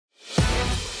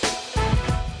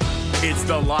It's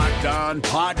the Locked On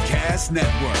Podcast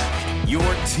Network, your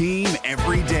team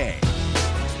every day.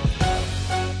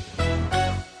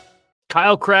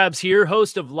 Kyle Krabs here,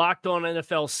 host of Locked On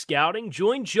NFL Scouting.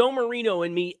 Join Joe Marino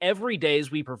and me every day as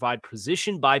we provide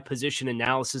position-by-position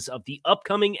analysis of the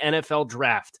upcoming NFL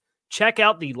Draft. Check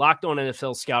out the Locked On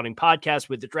NFL Scouting podcast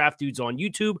with the Draft Dudes on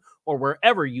YouTube or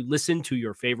wherever you listen to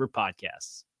your favorite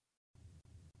podcasts.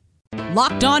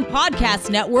 Locked On Podcast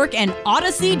Network and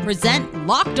Odyssey present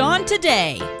Locked On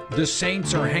Today. The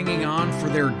Saints are hanging on for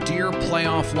their dear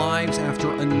playoff lives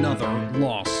after another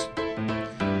loss.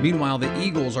 Meanwhile, the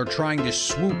Eagles are trying to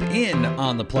swoop in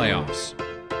on the playoffs.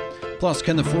 Plus,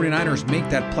 can the 49ers make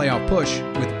that playoff push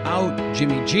without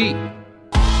Jimmy G?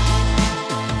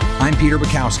 I'm Peter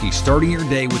Bukowski, starting your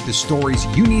day with the stories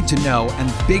you need to know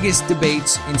and biggest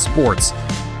debates in sports.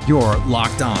 You're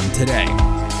Locked On Today.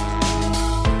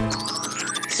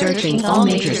 Searching all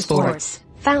major sports.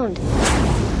 Found.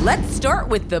 Let's start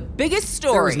with the biggest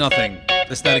story. There was nothing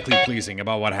aesthetically pleasing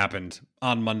about what happened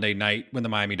on Monday night when the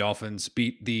Miami Dolphins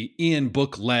beat the Ian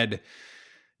Book-led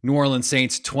New Orleans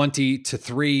Saints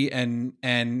 20-3,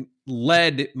 and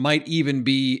led might even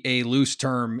be a loose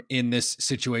term in this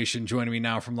situation. Joining me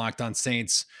now from Locked On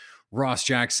Saints, Ross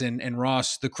Jackson. And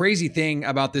Ross, the crazy thing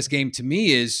about this game to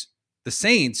me is the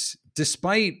Saints,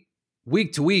 despite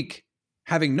week to week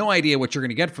having no idea what you're going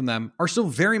to get from them, are still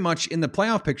very much in the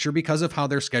playoff picture because of how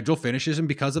their schedule finishes and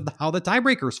because of how the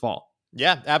tiebreakers fall.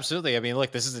 Yeah, absolutely. I mean,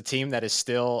 look, this is a team that is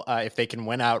still, if they can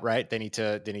win outright, they need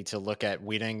to look at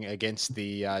winning against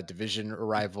the division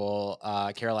rival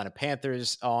Carolina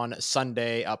Panthers on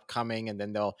Sunday upcoming, and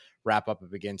then they'll wrap up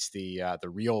against the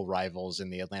real rivals in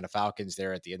the Atlanta Falcons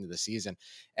there at the end of the season.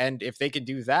 And if they can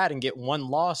do that and get one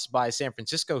loss by San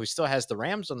Francisco, who still has the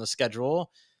Rams on the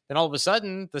schedule, then all of a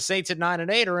sudden the Saints at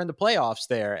 9-8 are in the playoffs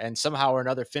there, and somehow or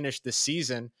another finish this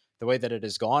season the way that it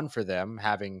has gone for them,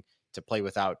 having to play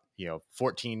without 12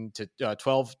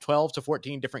 to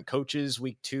 14 different coaches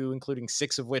week 2, including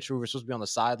 6 of which were supposed to be on the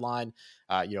sideline,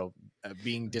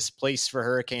 being displaced for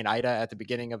Hurricane Ida at the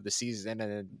beginning of the season,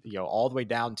 and then all the way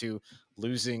down to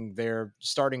losing their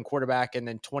starting quarterback and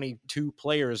then 22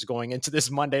 players going into this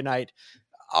Monday night.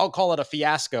 I'll call it a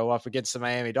fiasco up against the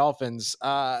Miami Dolphins.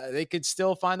 They could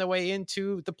still find their way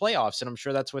into the playoffs, and I'm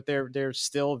sure that's what they're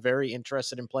still very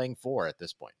interested in playing for at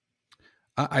this point.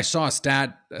 I saw a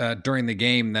stat during the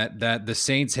game that the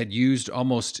Saints had used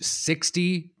almost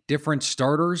 60 different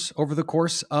starters over the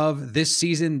course of this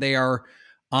season. They are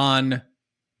on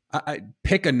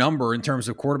pick a number in terms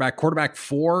of quarterback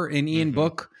 4 in Ian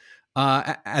Book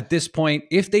at this point.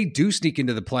 If they do sneak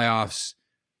into the playoffs,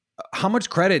 how much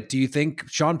credit do you think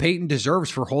Sean Payton deserves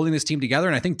for holding this team together?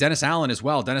 And I think Dennis Allen as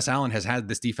well. Dennis Allen has had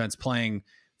this defense playing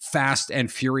fast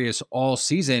and furious all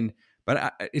season,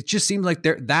 but it just seems like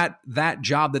that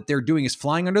job that they're doing is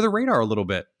flying under the radar a little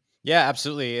bit. Yeah,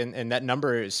 absolutely. And that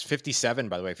number is 57,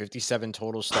 by the way, 57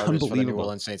 total starters for the New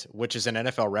Orleans Saints, which is an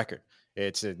NFL record.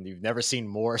 You've never seen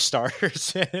more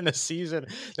starters in a season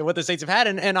than what the Saints have had.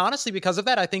 And honestly, because of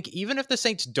that, I think even if the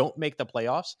Saints don't make the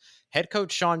playoffs, head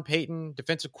coach Sean Payton,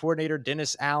 defensive coordinator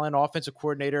Dennis Allen, offensive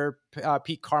coordinator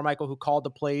Pete Carmichael, who called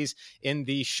the plays in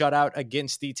the shutout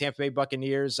against the Tampa Bay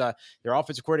Buccaneers, their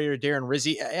offensive coordinator Darren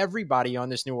Rizzi, everybody on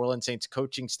this New Orleans Saints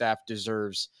coaching staff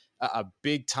deserves a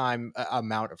big time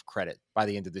amount of credit by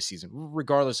the end of the season,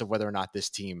 regardless of whether or not this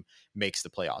team makes the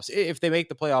playoffs. If they make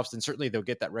the playoffs, then certainly they'll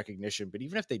get that recognition. But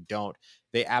even if they don't,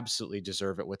 they absolutely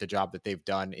deserve it with the job that they've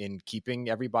done in keeping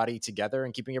everybody together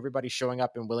and keeping everybody showing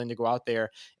up and willing to go out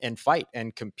there and fight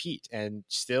and compete and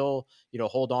still,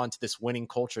 hold on to this winning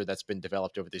culture that's been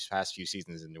developed over these past few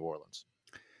seasons in New Orleans.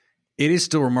 It is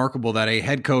still remarkable that a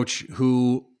head coach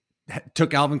who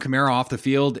took Alvin Kamara off the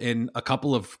field in a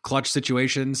couple of clutch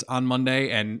situations on Monday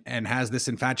and has this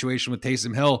infatuation with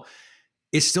Taysom Hill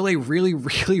is still a really,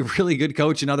 really, really good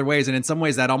coach in other ways. And in some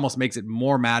ways that almost makes it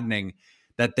more maddening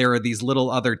that there are these little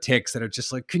other ticks that are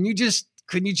just like, can you just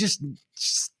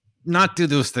not do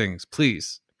those things,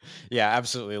 please? Yeah,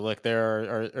 absolutely. Look,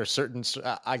 there are certain,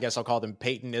 I guess I'll call them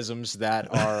Paytonisms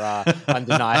that are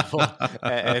undeniable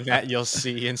and that you'll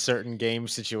see in certain game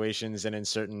situations and in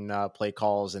certain play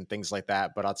calls and things like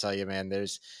that. But I'll tell you, man,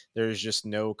 there's just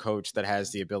no coach that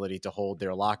has the ability to hold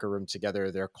their locker room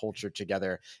together, their culture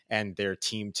together, and their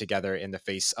team together in the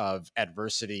face of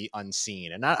adversity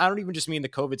unseen. And I don't even just mean the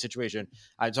COVID situation.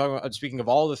 I'm speaking of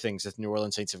all the things that the New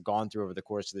Orleans Saints have gone through over the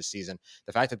course of this season.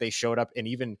 The fact that they showed up and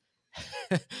even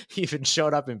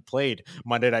showed up and played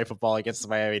Monday Night Football against the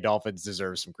Miami Dolphins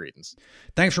deserves some credence.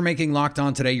 Thanks for making Locked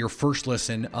On Today your first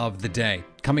listen of the day.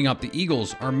 Coming up, the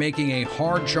Eagles are making a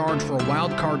hard charge for a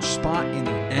wild card spot in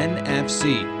the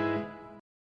NFC.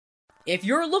 If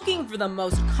you're looking for the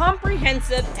most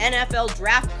comprehensive NFL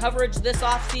draft coverage this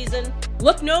offseason,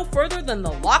 look no further than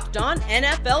the Locked On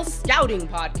NFL Scouting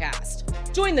Podcast.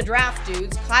 Join the draft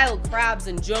dudes, Kyle Krabs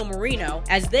and Joe Marino,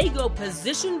 as they go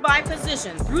position by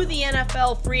position through the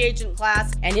NFL free agent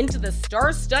class and into the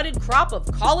star-studded crop of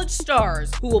college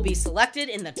stars who will be selected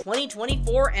in the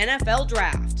 2024 NFL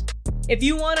Draft. If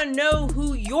you want to know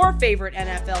who your favorite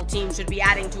NFL team should be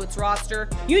adding to its roster,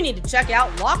 you need to check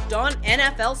out Locked On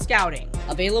NFL Scouting,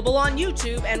 available on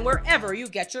YouTube and wherever you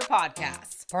get your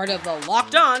podcasts. Part of the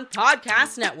Locked On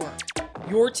Podcast Network,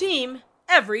 your team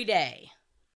every day.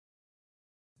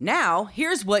 Now,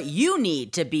 here's what you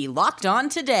need to be locked on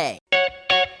today.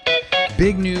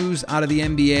 Big news out of the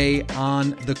NBA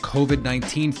on the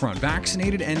COVID-19 front.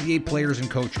 Vaccinated NBA players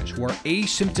and coaches who are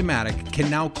asymptomatic can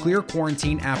now clear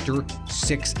quarantine after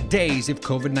 6 days if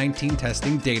COVID-19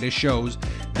 testing data shows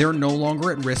they're no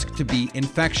longer at risk to be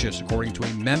infectious, according to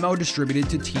a memo distributed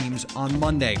to teams on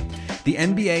Monday. The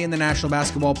NBA and the National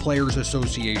Basketball Players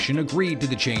Association agreed to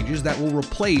the changes that will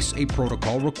replace a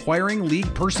protocol requiring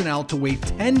league personnel to wait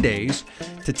 10 days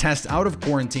to test out of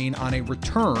quarantine on a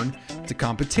return to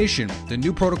competition. The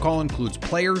new protocol includes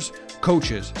players,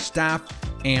 coaches, staff,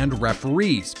 and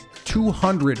referees.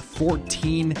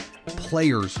 214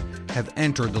 players have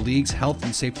entered the league's health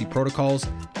and safety protocols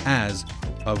as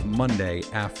of Monday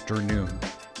afternoon.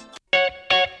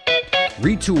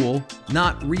 Retool,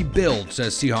 not rebuild,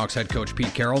 says Seahawks head coach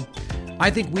Pete Carroll. I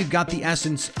think we've got the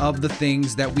essence of the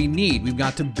things that we need. We've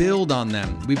got to build on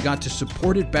them. We've got to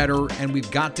support it better, and we've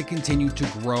got to continue to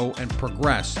grow and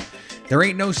progress. There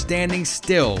ain't no standing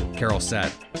still, Carroll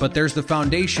said, but there's the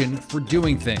foundation for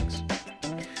doing things.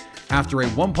 After a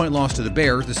 1-point loss to the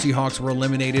Bears, the Seahawks were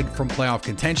eliminated from playoff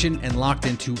contention and locked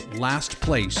into last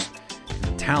place in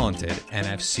the talented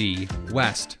NFC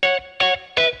West.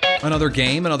 Another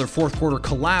game, another fourth quarter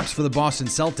collapse for the Boston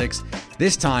Celtics.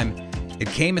 This time, it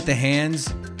came at the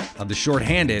hands of the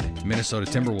shorthanded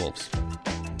Minnesota Timberwolves.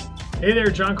 Hey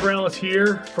there, John Corrales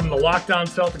here from the Locked On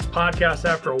Celtics podcast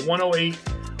after a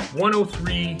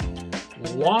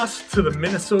 108-103 loss to the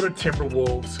Minnesota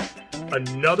Timberwolves.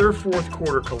 Another fourth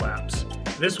quarter collapse.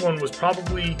 This one was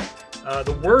probably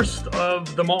the worst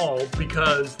of them all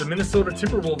because the Minnesota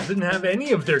Timberwolves didn't have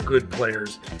any of their good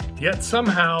players. Yet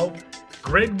somehow,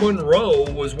 Greg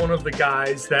Monroe was one of the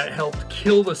guys that helped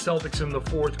kill the Celtics in the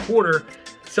fourth quarter.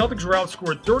 Celtics were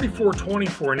outscored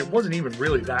 34-24, and it wasn't even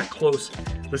really that close.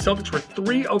 The Celtics were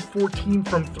 3 of 14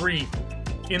 from 3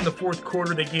 in the fourth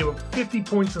quarter. They gave up 50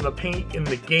 points in the paint in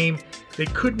the game. They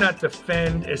could not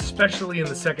defend, especially in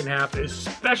the second half,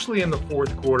 especially in the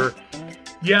fourth quarter.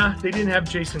 Yeah, they didn't have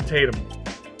Jason Tatum,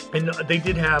 and they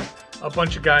did have a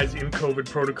bunch of guys in COVID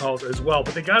protocols as well,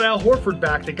 but they got Al Horford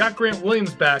back. They got Grant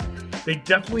Williams back. They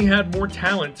definitely had more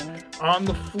talent on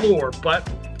the floor, but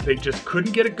they just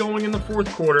couldn't get it going in the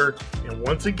fourth quarter. And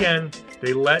once again,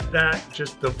 they let that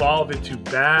just devolve into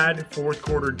bad fourth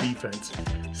quarter defense.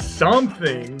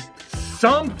 Something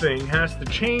has to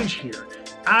change here.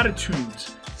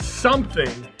 Attitudes, something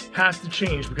has to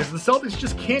change because the Celtics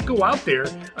just can't go out there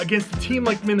against a team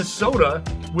like Minnesota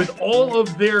with all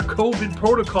of their COVID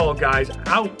protocol guys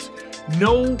out.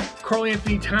 No Karl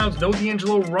Anthony Towns, no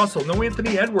D'Angelo Russell, no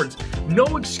Anthony Edwards. No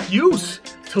excuse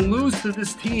to lose to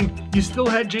this team. You still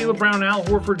had Jaylen Brown, Al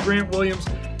Horford, Grant Williams.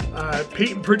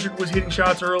 Peyton Pritchard was hitting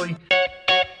shots early.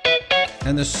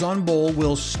 And the Sun Bowl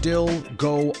will still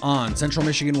go on. Central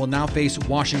Michigan will now face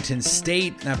Washington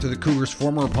State after the Cougars'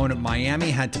 former opponent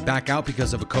Miami had to back out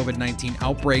because of a COVID-19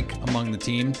 outbreak among the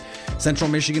team. Central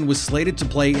Michigan was slated to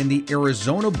play in the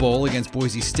Arizona Bowl against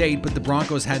Boise State, but the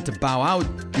Broncos had to bow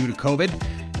out due to COVID.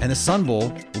 And the Sun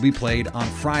Bowl will be played on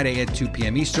Friday at 2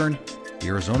 p.m. Eastern. The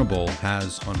Arizona Bowl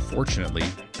has unfortunately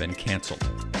been canceled.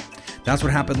 That's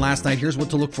what happened last night. Here's what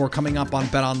to look for coming up on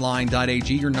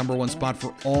betonline.ag, your number one spot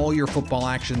for all your football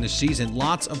action this season.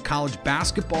 Lots of college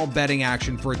basketball betting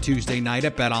action for a Tuesday night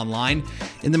at BetOnline.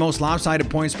 In the most lopsided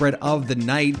point spread of the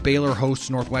night, Baylor hosts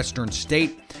Northwestern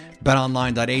State.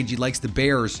 BetOnline.ag likes the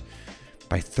Bears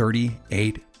by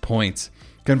 38 points.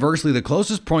 Conversely, the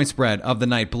closest point spread of the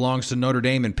night belongs to Notre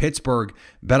Dame and Pittsburgh.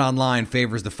 BetOnline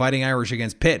favors the Fighting Irish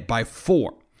against Pitt by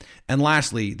 4. And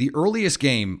lastly, the earliest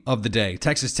game of the day,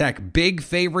 Texas Tech, big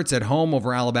favorites at home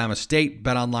over Alabama State.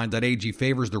 BetOnline.ag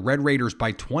favors the Red Raiders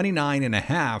by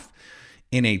 29.5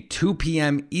 in a 2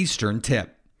 p.m. Eastern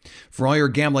tip. For all your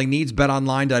gambling needs,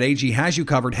 BetOnline.ag has you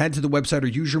covered. Head to the website or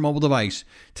use your mobile device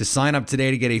to sign up today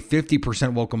to get a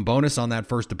 50% welcome bonus on that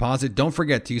first deposit. Don't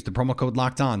forget to use the promo code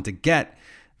LOCKEDON to get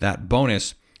that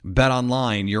bonus.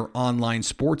 BetOnline, your online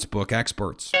sportsbook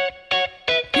experts.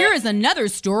 Here's Here is another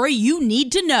story you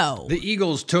need to know. The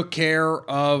Eagles took care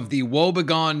of the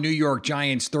woebegone New York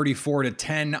Giants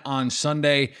 34-10 on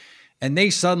Sunday, and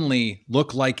they suddenly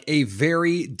look like a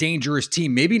very dangerous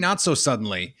team. Maybe not so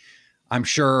suddenly. I'm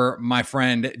sure my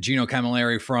friend Gino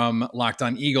Camilleri from Locked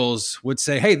On Eagles would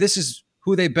say, hey, this is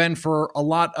who they've been for a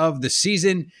lot of the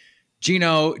season.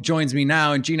 Gino joins me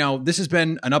now. And Gino, this has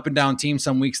been an up and down team.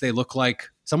 Some weeks they look like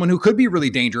someone who could be really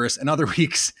dangerous, and other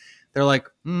weeks they're like,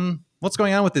 what's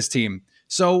going on with this team?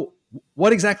 So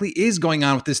what exactly is going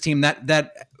on with this team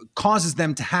that causes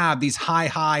them to have these high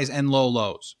highs and low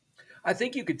lows? I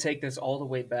think you could take this all the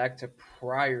way back to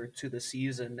prior to the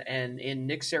season. And in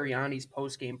Nick Sirianni's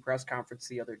post-game press conference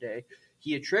the other day,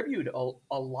 he attributed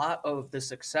a lot of the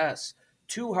success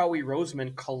to Howie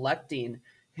Roseman collecting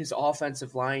his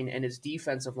offensive line and his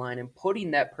defensive line and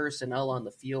putting that personnel on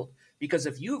the field. Because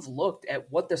if you've looked at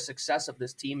what the success of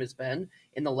this team has been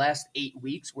in the last 8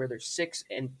 weeks, where they're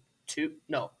 6-2,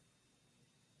 no.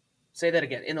 Say that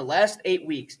again. In the last 8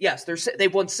 weeks, yes,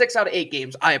 they've won 6 out of 8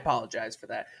 games. I apologize for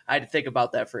that. I had to think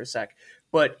about that for a sec.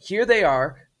 But here they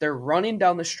are. They're running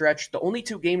down the stretch. The only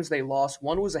 2 games they lost,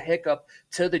 one was a hiccup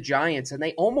to the Giants, and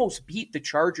they almost beat the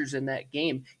Chargers in that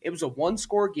game. It was a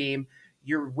 1-score game.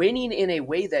 You're winning in a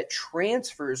way that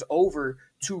transfers over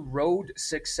to road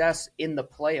success in the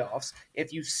playoffs.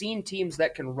 If you've seen teams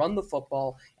that can run the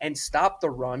football and stop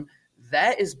the run,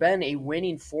 that has been a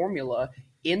winning formula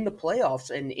in the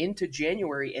playoffs and into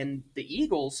January. And the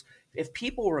Eagles, if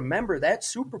people remember that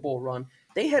Super Bowl run,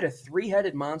 they had a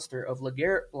 3-headed monster of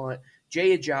LeGarrette Blount,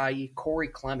 Jay Ajayi, Corey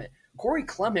Clement. Corey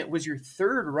Clement was your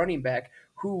 3rd running back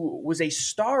who was a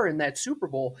star in that Super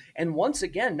Bowl. And once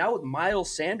again, now with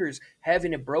Miles Sanders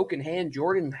having a broken hand,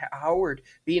 Jordan Howard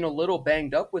being a little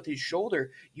banged up with his shoulder,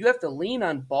 you have to lean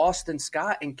on Boston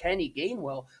Scott and Kenny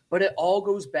Gainwell. But it all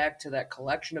goes back to that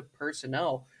collection of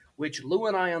personnel, which Lou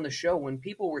and I on the show, when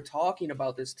people were talking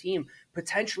about this team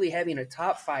potentially having a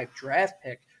top 5 draft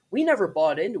pick, we never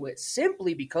bought into it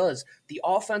simply because the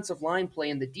offensive line play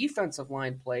and the defensive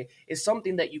line play is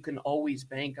something that you can always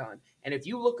bank on. And if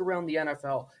you look around the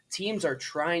NFL, teams are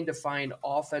trying to find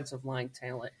offensive line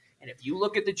talent. And if you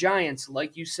look at the Giants,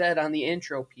 like you said on the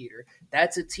intro, Peter,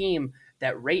 that's a team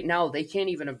that right now they can't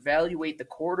even evaluate the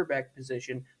quarterback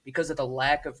position because of the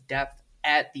lack of depth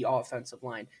at the offensive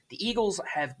line. The Eagles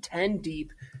have 10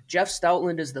 deep. Jeff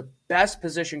Stoutland is the best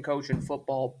position coach in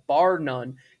football, bar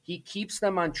none. He keeps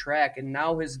them on track and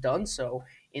now has done so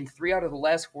in 3 out of the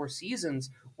last 4 seasons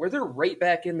where they're right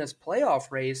back in this playoff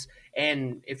race.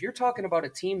 And if you're talking about a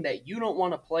team that you don't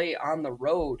want to play on the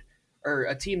road or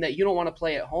a team that you don't want to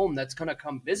play at home that's going to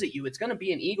come visit you, it's going to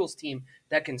be an Eagles team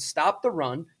that can stop the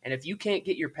run. And if you can't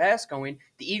get your pass going,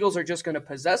 the Eagles are just going to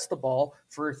possess the ball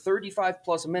for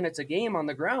 35-plus minutes a game on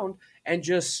the ground and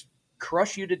just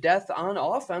crush you to death on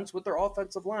offense with their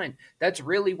offensive line. That's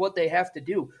really what they have to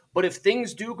do. But if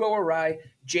things do go awry,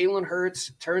 Jalen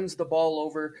Hurts turns the ball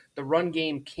over, the run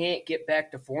game can't get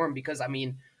back to form because,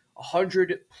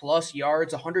 100-plus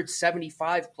yards,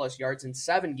 175-plus yards in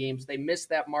 7 games. They missed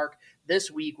that mark this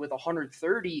week with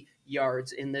 130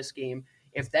 yards in this game.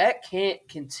 If that can't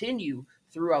continue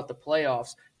throughout the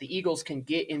playoffs, the Eagles can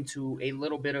get into a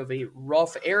little bit of a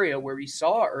rough area where we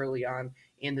saw early on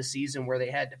in the season where they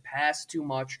had to pass too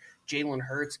much. Jalen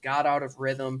Hurts got out of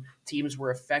rhythm. Teams were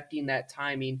affecting that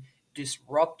timing,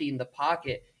 disrupting the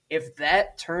pocket. If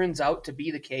that turns out to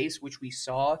be the case, which we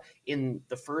saw in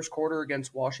the first quarter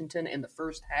against Washington and the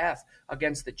first half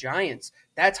against the Giants,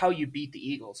 that's how you beat the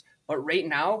Eagles. But right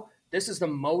now, this is the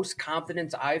most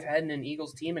confidence I've had in an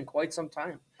Eagles team in quite some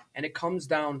time. And it comes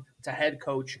down to head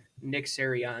coach Nick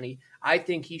Sirianni. I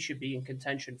think he should be in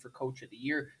contention for Coach of the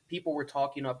Year. People were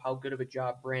talking up how good of a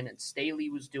job Brandon Staley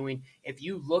was doing. If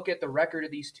you look at the record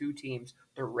of these 2 teams,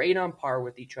 they're right on par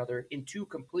with each other in 2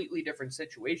 completely different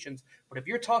situations. But if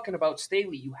you're talking about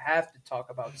Staley, you have to talk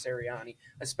about Sirianni,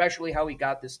 especially how he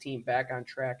got this team back on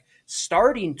track,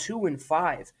 starting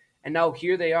 2-5. And now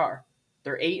here they are.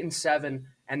 They're 8-7,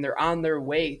 and they're on their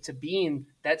way to being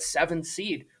that 7th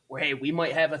seed. Where, hey, we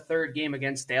might have a 3rd game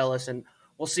against Dallas, and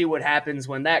we'll see what happens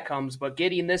when that comes. But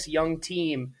getting this young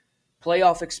team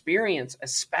playoff experience,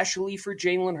 especially for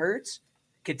Jalen Hurts,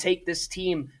 could take this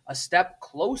team a step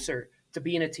closer to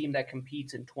being a team that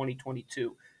competes in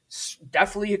 2022.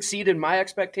 Definitely exceeded my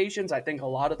expectations. I think a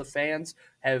lot of the fans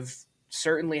have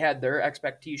certainly had their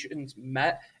expectations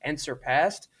met and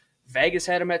surpassed. Vegas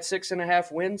had them at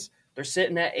 6.5 wins. They're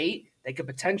sitting at 8. They could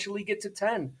potentially get to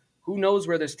 10. Who knows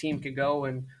where this team could go,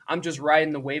 and I'm just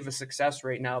riding the wave of success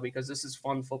right now because this is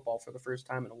fun football for the first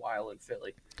time in a while in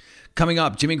Philly. Coming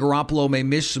up, Jimmy Garoppolo may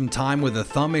miss some time with a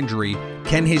thumb injury.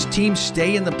 Can his team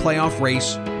stay in the playoff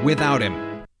race without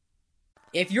him?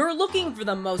 If you're looking for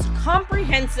the most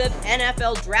comprehensive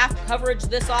NFL draft coverage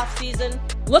this offseason,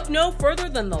 look no further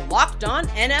than the Locked On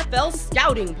NFL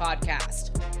Scouting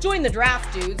Podcast. Join the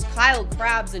draft dudes, Kyle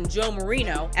Krabs and Joe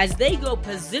Marino, as they go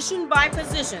position by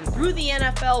position through the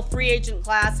NFL free agent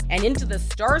class and into the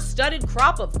star-studded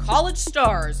crop of college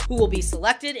stars who will be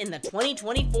selected in the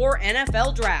 2024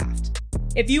 NFL Draft.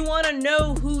 If you want to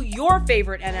know who your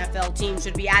favorite NFL team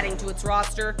should be adding to its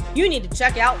roster, you need to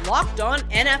check out Locked On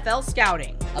NFL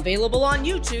Scouting, available on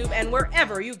YouTube and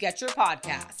wherever you get your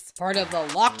podcasts. Part of the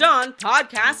Locked On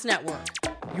Podcast Network,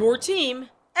 your team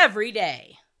every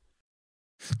day.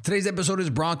 Today's episode is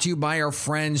brought to you by our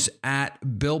friends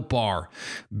at Built Bar.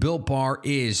 Built Bar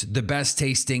is the best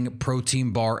tasting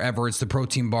protein bar ever. It's the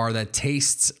protein bar that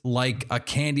tastes like a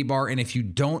candy bar. And if you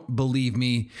don't believe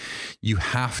me, you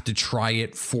have to try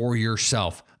it for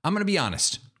yourself. I'm going to be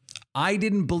honest. I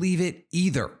didn't believe it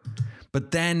either. But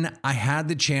then I had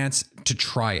the chance to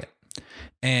try it.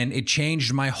 And it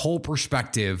changed my whole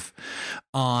perspective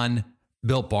on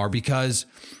Built Bar, because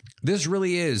this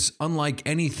really is unlike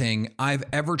anything I've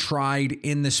ever tried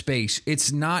in the space.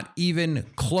 It's not even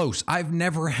close. I've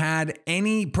never had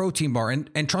any protein bar.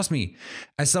 And trust me,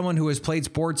 as someone who has played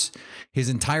sports his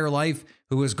entire life,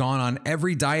 who has gone on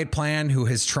every diet plan, who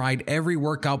has tried every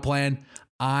workout plan,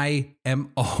 I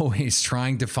am always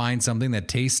trying to find something that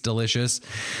tastes delicious,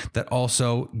 that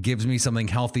also gives me something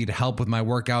healthy to help with my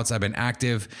workouts. I've been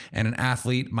active and an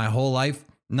athlete my whole life,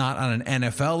 not on an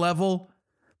NFL level,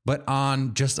 but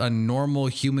on just a normal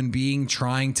human being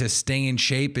trying to stay in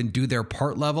shape and do their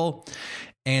part level.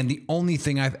 And the only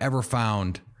thing I've ever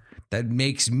found that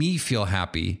makes me feel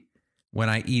happy when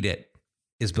I eat it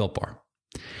is Built Bar.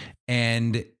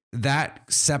 And that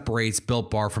separates Built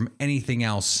Bar from anything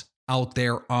else out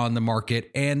there on the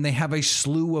market. And they have a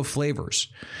slew of flavors.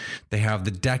 They have the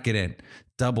decadent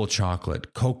double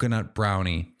chocolate, coconut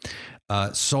brownie,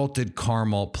 salted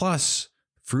caramel, plus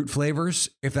fruit flavors,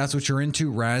 if that's what you're into,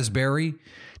 raspberry,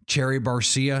 cherry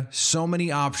barcia. So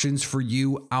many options for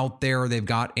you out there. They've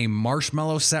got a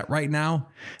marshmallow set right now.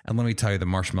 And let me tell you, the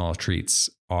marshmallow treats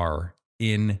are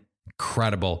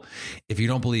incredible. If you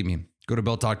don't believe me, go to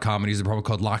built.com and use the promo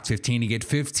code LOCKED15 to get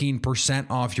 15%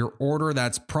 off your order.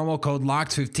 That's promo code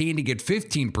LOCKED15 to get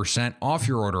 15% off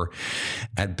your order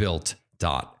at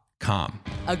built.com.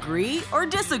 Agree or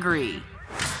disagree?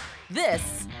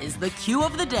 This is the cue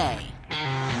of the day.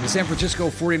 The San Francisco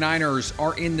 49ers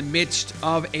are in the midst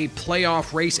of a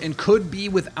playoff race and could be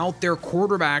without their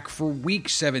quarterback for Week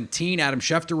 17. Adam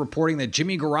Schefter reporting that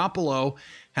Jimmy Garoppolo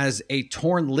has a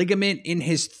torn ligament in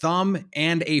his thumb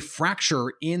and a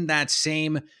fracture in that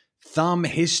same thumb.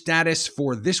 His status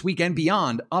for this week and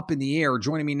beyond up in the air.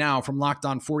 Joining me now from Locked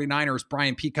On 49ers,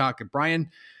 Brian Peacock. And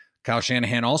Brian, Kyle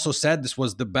Shanahan also said this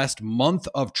was the best month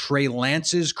of Trey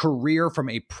Lance's career from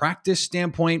a practice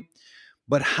standpoint.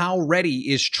 But how ready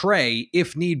is Trey,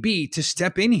 if need be, to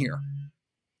step in here?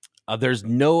 There's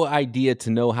no idea to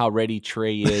know how ready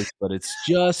Trey is, but it's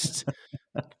just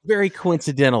very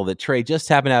coincidental that Trey just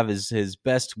happened to have his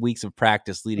best weeks of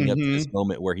practice leading up to this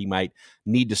moment where he might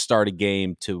need to start a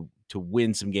game to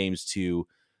win some games to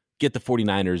get the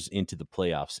 49ers into the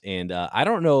playoffs. And I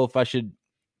don't know if I should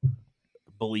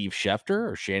believe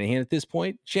Schefter or Shanahan at this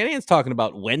point. Shanahan's talking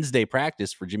about Wednesday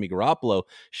practice for Jimmy Garoppolo.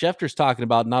 Schefter's talking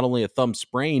about not only a thumb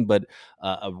sprain, but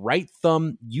a right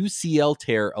thumb UCL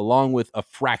tear along with a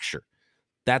fracture.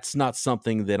 That's not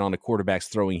something that on a quarterback's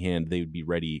throwing hand, they would be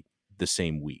ready the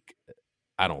same week.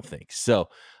 I don't think. So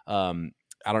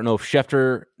I don't know if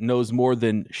Schefter knows more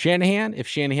than Shanahan, if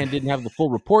Shanahan didn't have the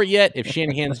full report yet, if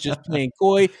Shanahan's just playing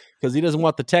coy because he doesn't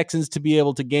want the Texans to be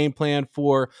able to game plan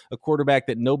for a quarterback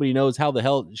that nobody knows how the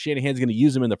hell Shanahan's going to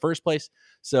use him in the first place.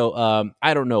 So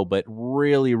I don't know, but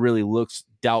really, really looks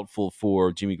doubtful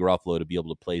for Jimmy Garoppolo to be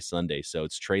able to play Sunday. So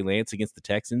it's Trey Lance against the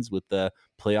Texans with the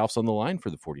playoffs on the line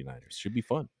for the 49ers. Should be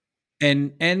fun.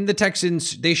 And the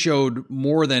Texans, they showed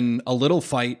more than a little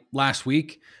fight last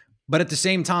week. But at the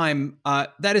same time,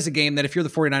 that is a game that if you're the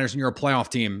 49ers and you're a playoff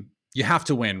team, you have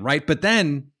to win, right? But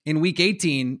then in Week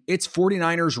 18, it's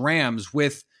 49ers-Rams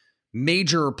with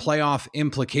major playoff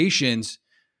implications.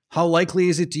 How likely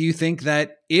is it, do you think,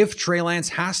 that if Trey Lance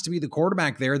has to be the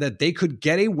quarterback there, that they could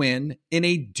get a win in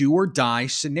a do-or-die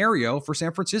scenario for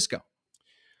San Francisco?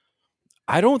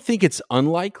 I don't think it's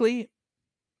unlikely.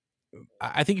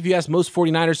 I think if you ask most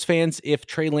 49ers fans if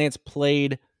Trey Lance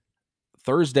played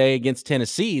Thursday against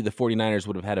Tennessee, the 49ers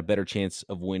would have had a better chance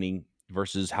of winning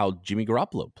versus how Jimmy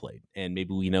Garoppolo played. And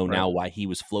maybe we know now why he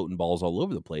was floating balls all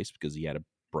over the place, because he had a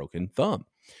broken thumb.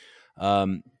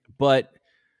 But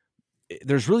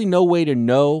there's really no way to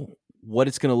know what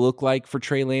it's going to look like for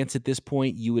Trey Lance at this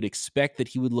point. You would expect that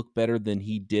he would look better than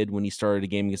he did when he started a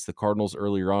game against the Cardinals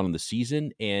earlier on in the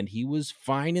season, and he was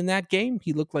fine in that game.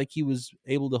 He looked like he was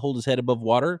able to hold his head above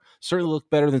water. Certainly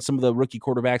looked better than some of the rookie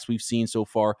quarterbacks we've seen so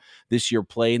far this year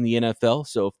play in the NFL.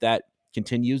 So if that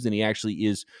continues, and he actually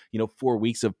is, 4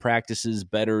 weeks of practices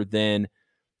better than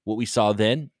what we saw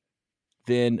then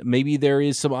maybe there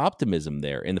is some optimism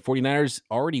there. And the 49ers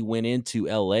already went into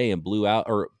LA and blew out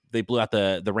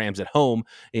the Rams at home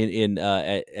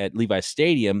at Levi's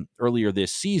Stadium earlier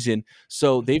this season.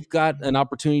 So they've got an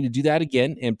opportunity to do that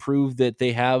again and prove that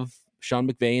they have Sean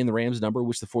McVay and the Rams number,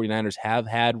 which the 49ers have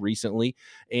had recently.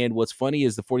 And what's funny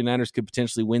is the 49ers could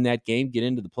potentially win that game, get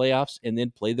into the playoffs, and then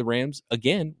play the Rams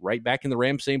again, right back in the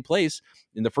Rams' same place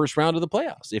in the first round of the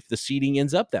playoffs, if the seeding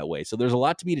ends up that way. So there's a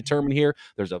lot to be determined here.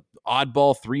 There's a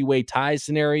oddball 3-way tie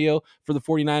scenario for the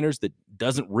 49ers that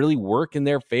doesn't really work in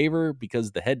their favor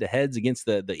because the head-to-heads against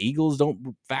the Eagles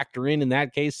don't factor in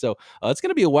that case. So it's going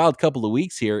to be a wild couple of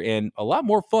weeks here, and a lot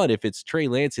more fun if it's Trey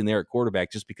Lance in there at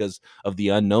quarterback, just because of the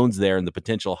unknowns there and the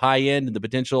potential high end and the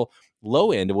potential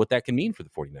low end of what that can mean for the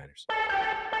 49ers.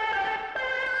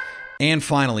 And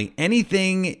finally,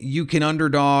 anything you can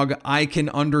underdog, I can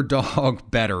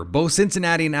underdog better. Both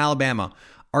Cincinnati and Alabama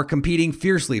are competing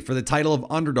fiercely for the title of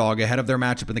underdog ahead of their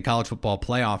matchup in the college football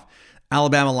playoff.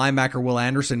 Alabama linebacker Will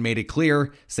Anderson made it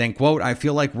clear, saying, quote, "I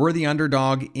feel like we're the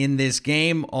underdog in this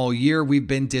game. All year we've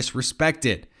been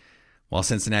disrespected." While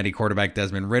Cincinnati quarterback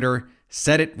Desmond Ridder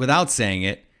said it without saying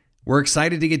it, "We're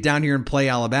excited to get down here and play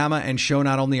Alabama and show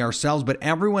not only ourselves but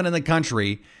everyone in the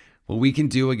country what we can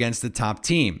do against the top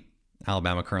team."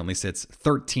 Alabama currently sits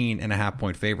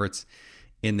 13.5-point favorites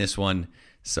in this one.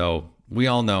 So we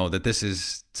all know that this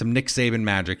is some Nick Saban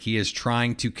magic. He is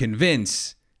trying to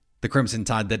convince the Crimson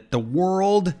Tide that the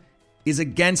world is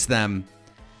against them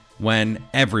when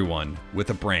everyone with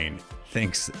a brain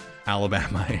thinks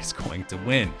Alabama is going to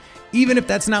win. Even if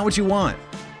that's not what you want.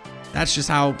 That's just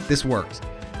how this works.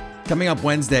 Coming up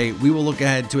Wednesday, we will look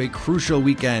ahead to a crucial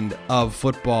weekend of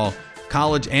football,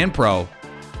 college and pro.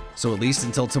 So at least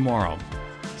until tomorrow,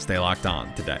 stay locked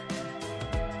on today.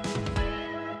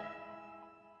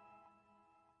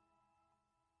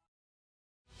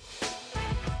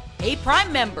 Hey,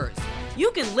 Prime members,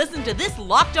 you can listen to this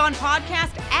Locked On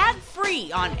podcast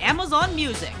ad-free on Amazon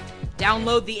Music.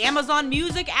 Download the Amazon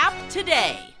Music app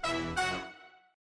today.